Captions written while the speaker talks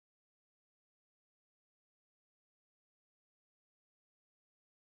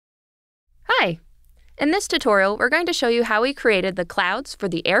In this tutorial, we're going to show you how we created the clouds for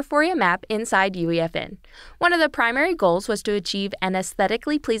the Airforia map inside UEFN. One of the primary goals was to achieve an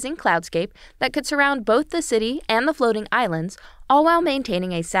aesthetically pleasing cloudscape that could surround both the city and the floating islands, all while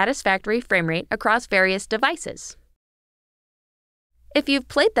maintaining a satisfactory frame rate across various devices. If you've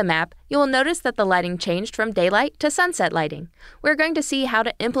played the map, you will notice that the lighting changed from daylight to sunset lighting. We're going to see how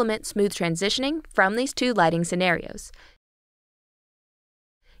to implement smooth transitioning from these two lighting scenarios.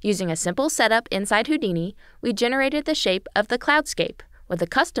 Using a simple setup inside Houdini, we generated the shape of the cloudscape. With a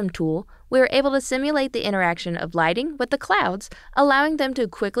custom tool, we were able to simulate the interaction of lighting with the clouds, allowing them to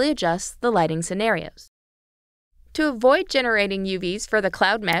quickly adjust the lighting scenarios. To avoid generating UVs for the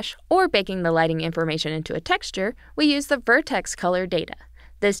cloud mesh or baking the lighting information into a texture, we use the vertex color data,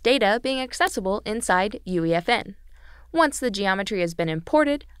 this data being accessible inside UEFN. Once the geometry has been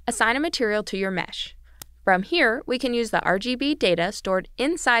imported, assign a material to your mesh. From here, we can use the RGB data stored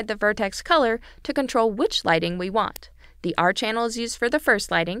inside the vertex color to control which lighting we want. The R channel is used for the first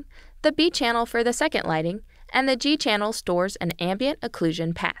lighting, the B channel for the second lighting, and the G channel stores an ambient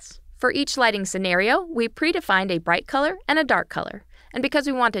occlusion pass. For each lighting scenario, we predefined a bright color and a dark color. And because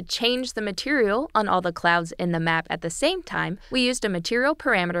we want to change the material on all the clouds in the map at the same time, we used a material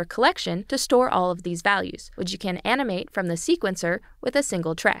parameter collection to store all of these values, which you can animate from the sequencer with a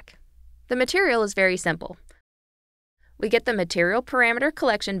single track. The material is very simple. We get the material parameter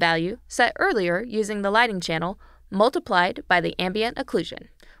collection value set earlier using the lighting channel multiplied by the ambient occlusion.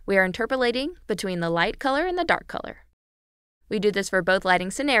 We are interpolating between the light color and the dark color. We do this for both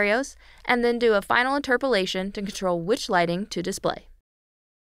lighting scenarios and then do a final interpolation to control which lighting to display.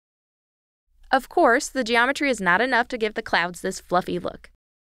 Of course, the geometry is not enough to give the clouds this fluffy look.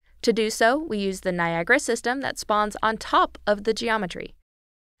 To do so, we use the Niagara system that spawns on top of the geometry.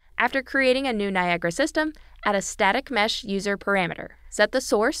 After creating a new Niagara system, add a static mesh user parameter. Set the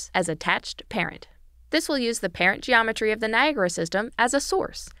source as attached parent. This will use the parent geometry of the Niagara system as a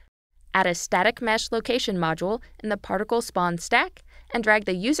source. Add a static mesh location module in the particle spawn stack and drag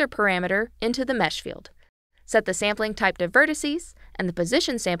the user parameter into the mesh field. Set the sampling type to vertices and the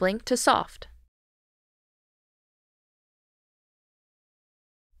position sampling to soft.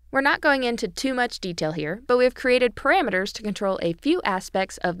 We're not going into too much detail here, but we have created parameters to control a few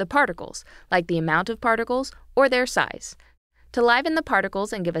aspects of the particles, like the amount of particles or their size. To liven the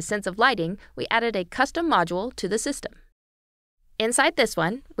particles and give a sense of lighting, we added a custom module to the system. Inside this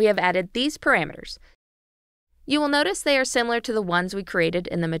one, we have added these parameters. You will notice they are similar to the ones we created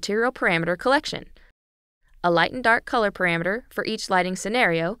in the material parameter collection. A light and dark color parameter for each lighting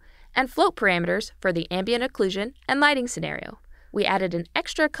scenario, and float parameters for the ambient occlusion and lighting scenario. We added an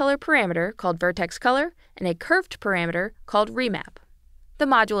extra color parameter called vertex color and a curved parameter called remap. The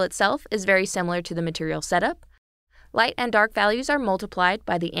module itself is very similar to the material setup. Light and dark values are multiplied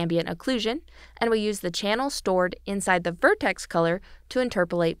by the ambient occlusion, and we use the channel stored inside the vertex color to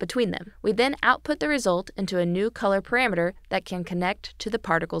interpolate between them. We then output the result into a new color parameter that can connect to the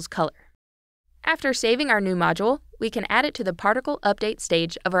particle's color. After saving our new module, we can add it to the particle update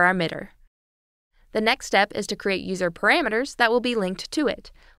stage of our emitter. The next step is to create user parameters that will be linked to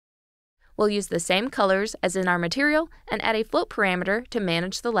it. We'll use the same colors as in our material and add a float parameter to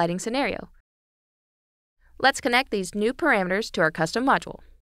manage the lighting scenario. Let's connect these new parameters to our custom module.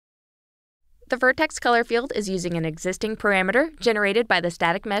 The vertex color field is using an existing parameter generated by the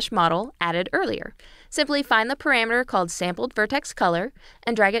static mesh model added earlier. Simply find the parameter called sampled vertex color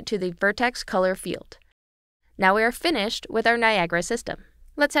and drag it to the vertex color field. Now we are finished with our Niagara system.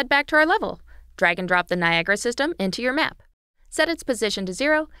 Let's head back to our level. Drag and drop the Niagara system into your map. Set its position to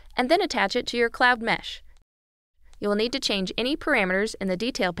 0 and then attach it to your cloud mesh. You will need to change any parameters in the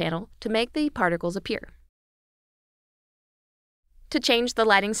detail panel to make the particles appear. To change the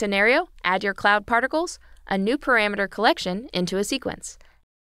lighting scenario, add your cloud particles, a new parameter collection, into a sequence.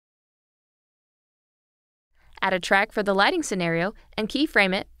 Add a track for the lighting scenario and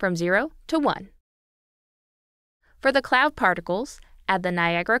keyframe it from 0 to 1. For the cloud particles, add the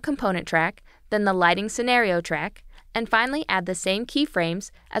Niagara component track, then the lighting scenario track, and finally add the same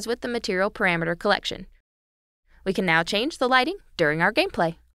keyframes as with the material parameter collection. We can now change the lighting during our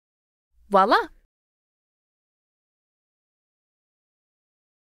gameplay. Voila!